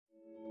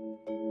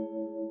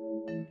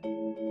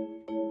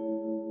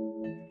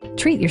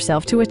Treat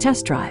yourself to a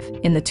test drive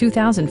in the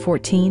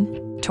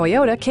 2014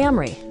 Toyota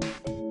Camry.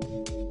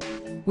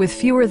 With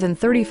fewer than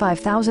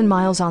 35,000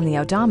 miles on the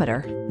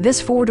odometer, this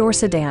four-door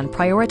sedan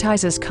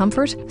prioritizes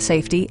comfort,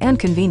 safety, and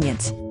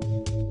convenience.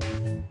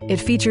 It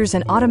features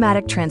an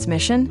automatic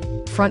transmission,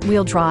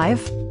 front-wheel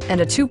drive,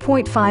 and a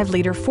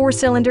 2.5-liter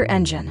four-cylinder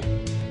engine.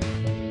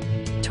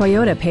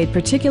 Toyota paid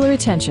particular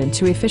attention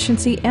to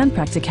efficiency and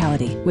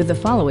practicality with the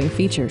following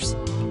features: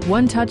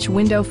 one-touch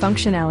window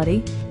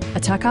functionality, a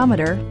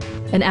tachometer,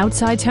 an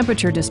outside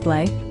temperature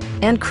display,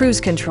 and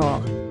cruise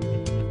control.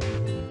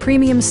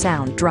 Premium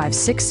sound drives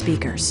 6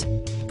 speakers,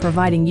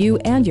 providing you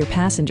and your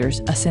passengers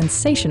a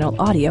sensational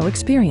audio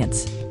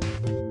experience.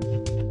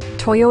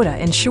 Toyota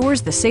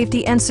ensures the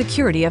safety and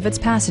security of its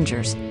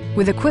passengers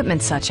with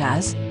equipment such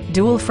as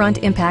dual front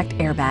impact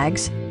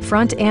airbags,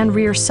 front and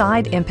rear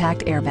side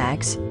impact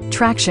airbags,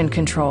 traction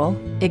control,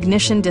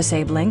 ignition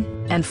disabling,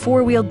 and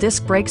 4-wheel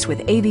disc brakes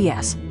with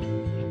ABS.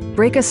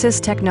 Brake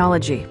Assist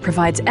technology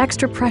provides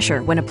extra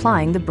pressure when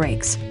applying the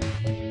brakes.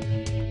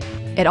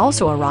 It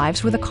also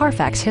arrives with a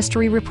Carfax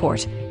history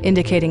report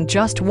indicating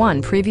just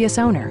one previous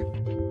owner.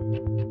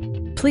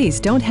 Please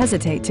don't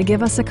hesitate to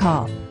give us a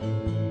call.